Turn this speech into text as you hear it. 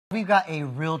We've got a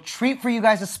real treat for you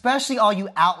guys, especially all you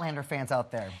Outlander fans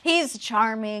out there. He's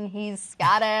charming, he's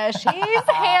Scottish, he's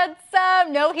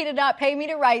handsome. No, he did not pay me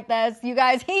to write this. You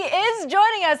guys, he is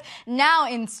joining us now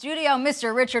in studio,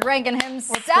 Mr. Richard Rankin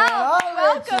himself.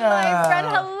 Welcome, my friend.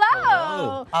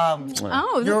 Hello.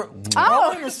 You're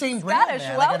all in the same brand, Scottish,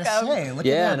 man, welcome. I gotta say. Look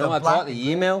Yeah, at no, that, I got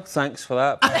the email. Thanks for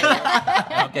that.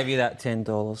 I'll give you that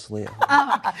 $10 later.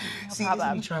 See,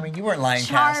 isn't he charming? You weren't lying,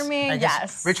 Charming, Cass. I guess,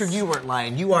 yes. Richard, you weren't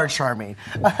lying. You are charming.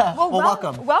 Well,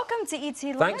 welcome. Welcome to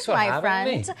ETonline, Thanks for my having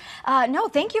friend. me. No,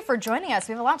 thank you for joining us.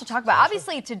 We have a lot to talk about.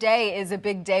 Obviously, today is a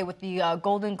big day with the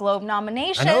Golden Globe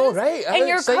nominations. I know, right? And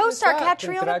your exciting co-star, is that?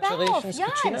 Catriona Balfe. Congratulations,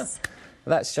 Katrina. Yes.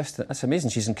 That's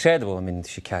amazing. She's incredible. I mean,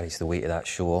 she carries the weight of that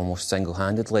show almost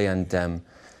single-handedly, and the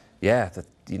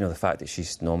fact that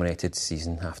she's nominated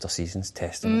season after season's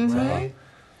testament to her.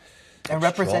 And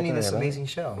representing this amazing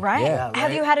show. Right. Yeah, right.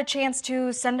 Have you had a chance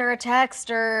to send her a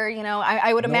text or,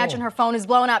 I would imagine her phone is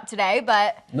blown up today,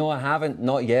 but... No, I haven't.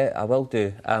 Not yet. I will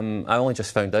do. I only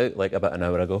just found out like about an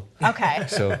hour ago. Okay.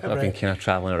 So I've been kind of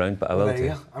travelling around, but I will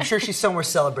do. I'm sure she's somewhere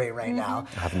celebrating right now.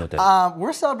 I have no doubt.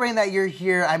 We're celebrating that you're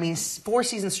here. I mean, 4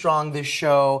 seasons strong, this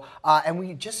show. And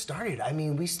we just started. I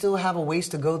mean, we still have a ways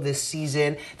to go this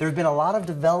season. There have been a lot of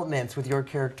developments with your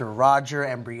character, Roger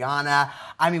and Brianna.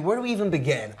 I mean, where do we even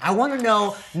begin? I want to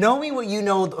know, knowing what you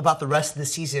know about the rest of the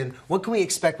season, what can we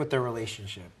expect with their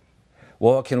relationship?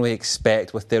 What can we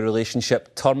expect with their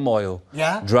relationship? Turmoil,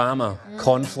 drama,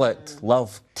 conflict,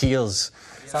 love, tears,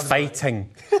 fighting.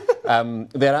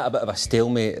 They're at a bit of a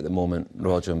stalemate at the moment,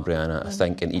 Roger and Brianna, I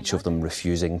think, and each of them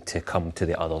refusing to come to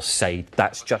the other's side.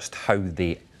 That's just how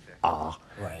they are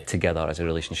together as a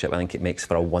relationship. I think it makes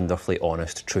for a wonderfully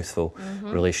honest, truthful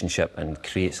relationship and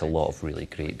creates a lot of really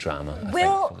great drama, I think,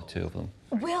 for the two of them.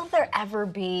 Will there ever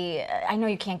be, I know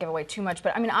you can't give away too much,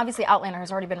 but I mean, obviously Outlander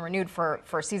has already been renewed for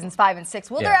seasons 5 and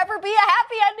 6. Will there ever be a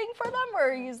happy ending for them,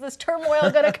 or is this turmoil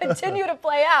going to continue to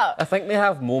play out? I think they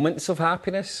have moments of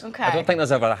happiness. Okay. I don't think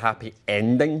there's ever a happy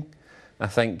ending. I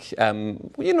think,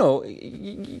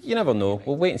 you never know.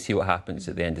 We'll wait and see what happens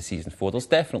at the end of season 4. There's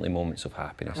definitely moments of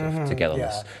happiness, of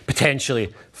togetherness,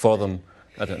 potentially for them.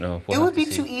 I don't know. It would be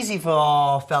too easy if it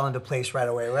all fell into place right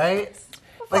away, right?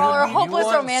 For all our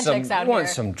hopeless romantics out here. You want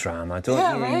some drama,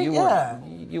 don't you?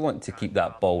 You want to keep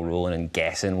that ball rolling and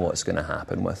guessing what's going to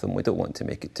happen with them. We don't want to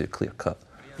make it too clear-cut.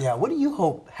 Yeah, what do you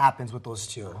hope happens with those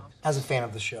two, as a fan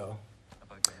of the show?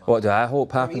 What do I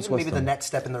hope happens with them? Maybe the next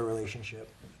step in their relationship.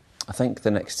 I think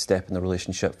the next step in the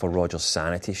relationship for Roger's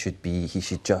sanity should be he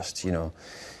should just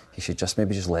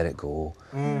maybe just let it go,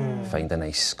 find a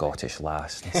nice Scottish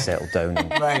lass and settle down and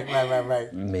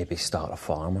right. maybe start a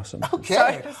farm or something.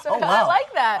 Okay. Oh, wow. I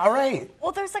like that. All right.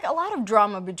 Well, there's like a lot of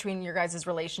drama between your guys'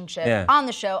 relationship on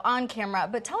the show, on camera,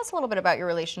 but tell us a little bit about your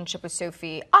relationship with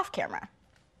Sophie off camera.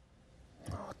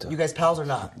 You guys pals or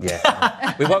not?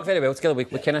 Yeah. We work very well together. We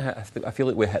kind of, I feel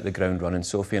like we hit the ground running.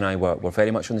 Sophie and I, we're very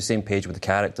much on the same page with the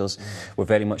characters. We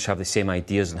very much have the same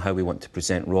ideas on how we want to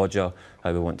present Roger,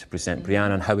 how we want to present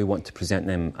Brianna, and how we want to present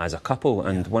them as a couple.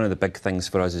 And one of the big things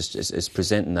for us is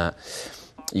presenting that,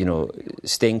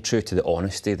 staying true to the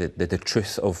honesty, the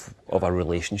truth of our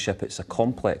relationship. It's a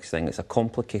complex thing, it's a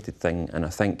complicated thing, and I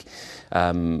think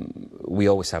we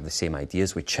always have the same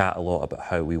ideas. We chat a lot about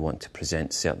how we want to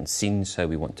present certain scenes, how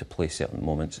we want to play certain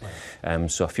moments.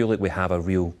 So I feel like we have a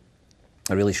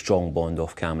really strong bond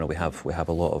off camera. We have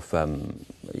a lot of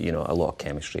a lot of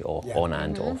chemistry on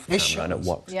and off camera, and it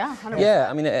works. Yeah, 100%. Yeah,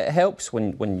 I mean it helps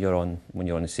when you're on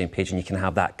the same page and you can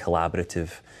have that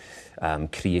collaborative,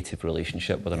 creative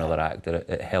relationship with another actor.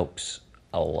 It helps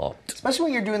a lot. Especially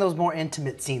when you're doing those more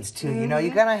intimate scenes too. You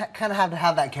kind of have to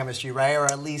have that chemistry, right? Or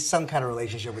at least some kind of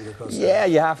relationship with your co-star. Yeah,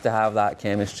 you have to have that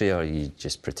chemistry, or you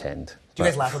just pretend. Do you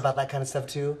guys laugh about that kind of stuff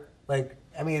too? Like,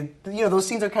 I mean, those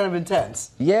scenes are kind of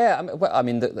intense. Yeah,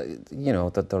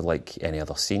 they're like any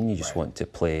other scene. You just want to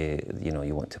play,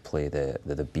 you want to play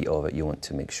the beat of it. You want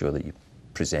to make sure that you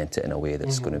present it in a way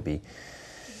that's going to be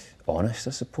honest,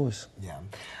 I suppose. Yeah.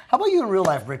 How about you in real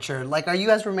life, Richard? Like, are you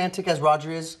as romantic as Roger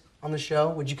is on the show?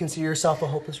 Would you consider yourself a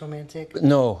hopeless romantic?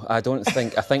 No, I don't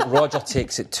think. I think Roger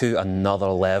takes it to another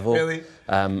level. Really?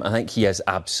 I think he is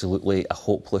absolutely a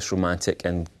hopeless romantic,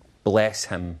 and bless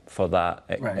him for that.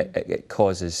 It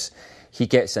causes... He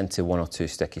gets into one or two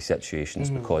sticky situations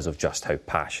because of just how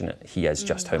passionate he is,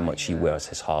 just how much he wears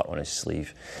his heart on his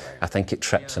sleeve. I think it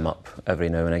trips him up every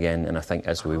now and again, and I think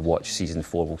as we watch season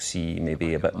 4, we'll see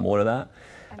maybe a bit more of that.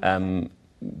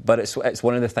 But it's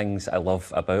one of the things I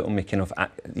love about him. He kind of,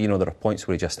 there are points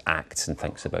where he just acts and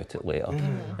thinks about it later,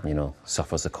 and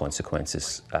suffers the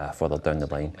consequences further down the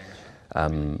line.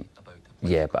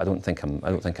 Yeah, but I don't think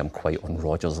I'm quite on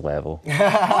Roger's level.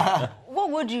 What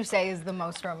would you say is the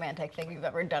most romantic thing you've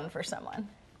ever done for someone?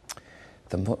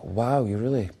 Wow, you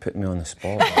really put me on the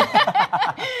spot.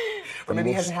 Or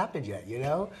maybe it hasn't happened yet, you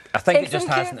know? I think Take it just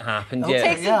some hasn't happened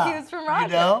Take yet. some cues from Roger.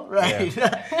 You know,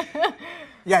 right?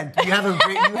 Yeah, you have a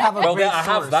great Well, great I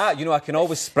have source. that. You know, I can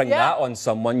always spring Yeah. that on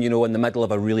someone, you know, in the middle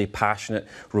of a really passionate,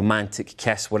 romantic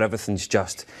kiss where everything's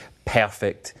just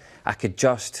perfect. I could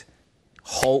just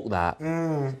halt that,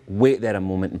 wait there a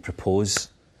moment and propose.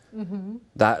 Mm-hmm.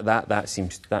 That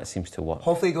seems to work.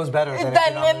 Hopefully it goes better than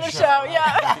Then in the show,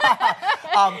 yeah.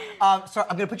 So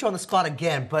I'm going to put you on the spot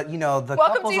again, but you know the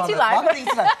Welcome couples to on ETonline. welcome to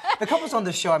ETonline. The couples on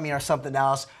the show, I mean, are something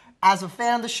else. As a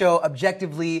fan of the show,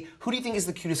 objectively, who do you think is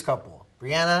the cutest couple?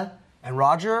 Brianna and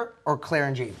Roger, or Claire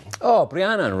and Jamie? Oh,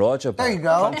 Brianna and Roger. There you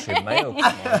go. Country mile. Come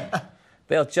on.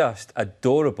 They're just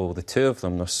adorable, the two of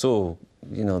them. They're so,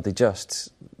 you know,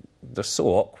 they're so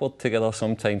awkward together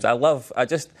sometimes. I love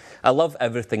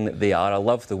everything that they are. I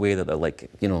love the way that they're like,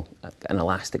 you know, an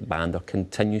elastic band. They're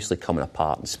continuously coming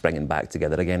apart and springing back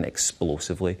together again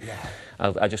explosively. Yeah.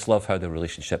 I just love how the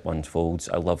relationship unfolds.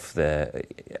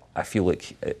 I feel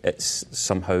like it's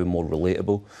somehow more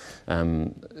relatable.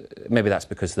 Maybe that's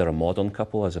because they're a modern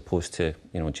couple as opposed to,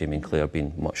 you know, Jamie and Claire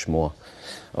being much more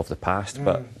of the past.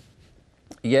 But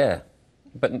yeah.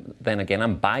 But then again,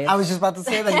 I'm biased. I was just about to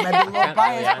say that you might be a little Can't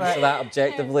biased, really answer that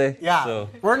objectively. Yeah, So.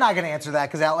 we're not going to answer that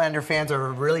because Outlander fans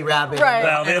are really rabid. Right.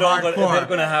 Well, and they're hardcore.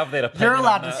 going to have their opinion. You're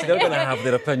allowed on to that. say They're going to have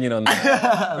their opinion on that.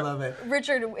 I love it.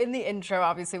 Richard, in the intro,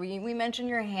 obviously, we mentioned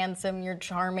you're handsome, you're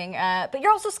charming, but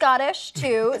you're also Scottish,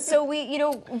 too. So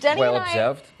Denny Well and I...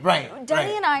 observed. Right.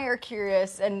 Denny and I are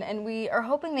curious, and we are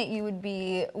hoping that you would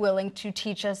be willing to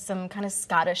teach us some kind of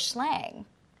Scottish slang.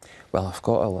 Well, I've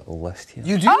got a little list here.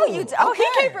 You do? He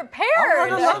came prepared. I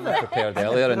love I it. prepared I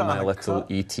earlier put in it on my a little cup.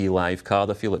 ET live card.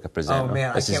 I feel like a presenter. Oh,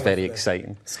 man, I this is can't wait very for this.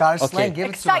 exciting. Scottish Okay. slang, give it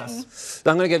to Exciting. us.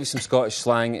 I'm going to give you some Scottish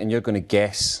slang, and you're going to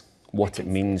guess what it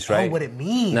means, right? Oh, what it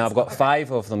means. Now, I've got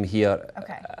 5 of them here,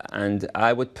 Okay. and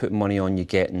I would put money on you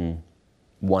getting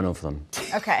one of them.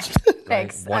 Okay,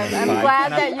 thanks. One of I'm five.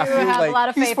 glad And that you I feel have a like lot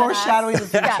of faith He's in us. foreshadowing the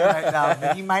future Yeah. right now,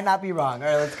 but you might not be wrong. All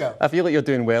right, let's go. I feel like you're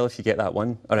doing well if you get that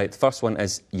one. All right, the first one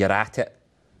is you're at it.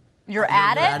 You're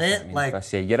at At it? it, If I like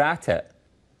say you're at it.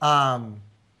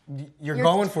 you're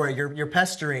going for it. You're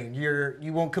pestering.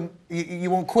 You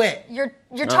won't quit. You're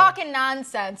talking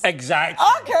nonsense. Exactly.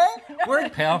 Okay. We're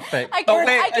perfect. I can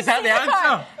is that see the card.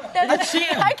 answer? That's-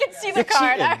 I can see the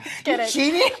card. cheating. I'm kidding.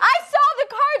 cheating? I saw the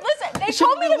card. Listen, they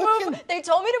told me to shouldn't be move. They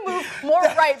told me to move more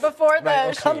right before the Right,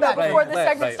 okay. Come back. before the Right,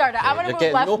 segment right, started. okay. I'm gonna You're move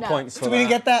getting left no now. points for So we didn't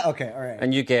that. get that? Okay, all right.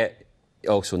 And you get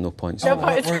also no points. No for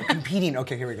that. points. We're competing.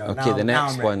 Okay, here we go. Okay, the Now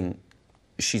next I'm ready. one.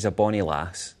 She's a bonny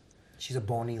lass. She's a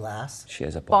bony lass. She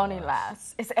is a Bonnie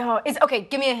lass. Okay,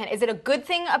 give me a hint. Is it a good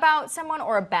thing about someone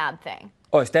or a bad thing?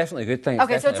 Oh, it's definitely a good thing.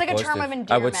 Okay, so it's like a term of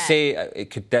positive. I would endearment. say it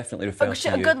could definitely refer A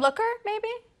to you. good looker, maybe?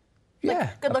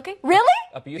 Yeah. Good looking? Really?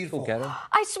 A beautiful Beautiful. girl.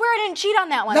 I swear I didn't cheat on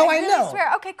that one. No, I really know.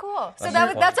 swear. Okay, cool. So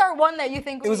That's that's our one that you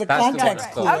think It was a That's the context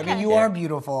one. clue. I Okay. mean, you are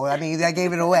beautiful. I mean, that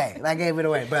gave it away.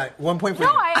 But 1 point for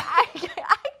No, you. I think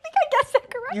I guessed that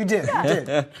correct. You did. You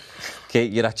did. Okay,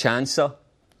 you're a chancer.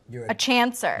 You're A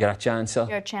chancer. You're a chancer.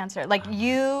 You're a chancer. Like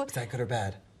you, Is that good or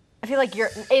bad? I feel like you're.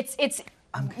 It's.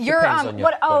 You're Depends on your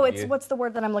what? Oh, point of it's view. what's the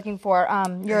word that I'm looking for?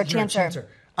 You're a chancer.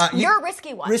 You're a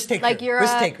risky one. Risk taker. Like you're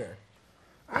risk a, taker.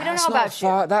 We don't That's know not about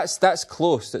far. you. That's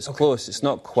close. That's close. It's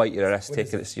not quite you're a risk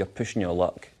taker. It's you're pushing your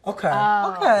luck. Okay.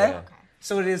 Oh, okay.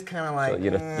 So it is kind of like So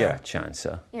you're a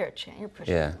chancer. You're pushing.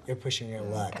 Yeah. you're pushing your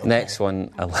luck. Okay. Next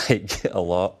one I like a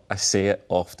lot. I say it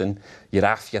often. You're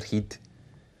off your head.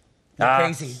 You're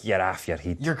crazy. You're off your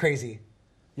head. You're crazy.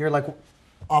 You're like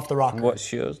off the rocker.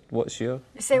 What's yours?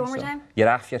 Say it one more time. You're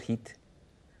off your head.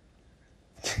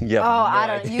 Yeah. Oh, I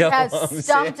don't. You got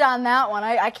stumped on that one.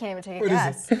 I can't even take a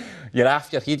guess. You're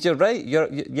off your head. You're right. You're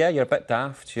a bit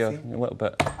daft. You're a little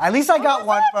bit. At least I got was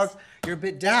one, it? folks. You're a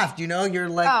bit daft, you know. You're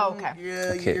like, Oh, okay.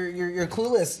 Okay. You're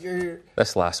clueless. You're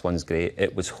This last one's great.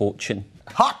 It was Hotchin.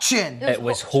 hot chin. It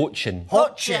was Hotchin.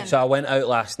 Hot chin. So I went out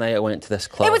last night. I went to this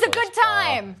club. It was a good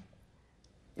time.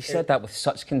 You said that with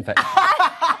such conviction.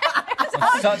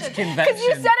 Such conviction. Because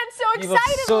you said it so You were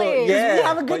excitedly. yeah, We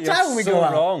have a good but you're time when we so go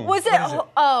out. wrong. Was it?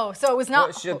 Oh, so it was not.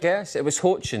 What's your guess? It was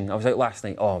Hotchin. I was out last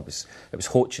night. Oh, it was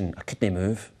Hotchin. I couldn't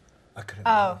move. I could've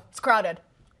Oh, it's crowded.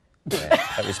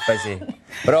 Yeah, it was busy.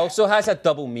 But it also has a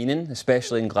double meaning,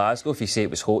 especially in Glasgow. If you say it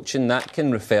was Hotchin, that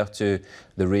can refer to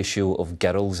the ratio of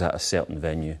girls at a certain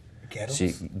venue.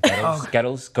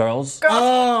 Girls.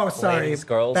 Oh, sorry. Ladies,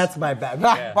 girls. That's my bad.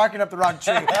 Barking up the wrong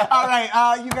tree. All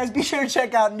right, you guys be sure to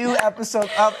check out new episodes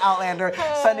of Outlander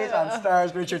Sundays on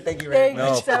Starz. Richard, thank you very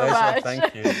much. Thank you so much.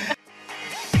 Thank you.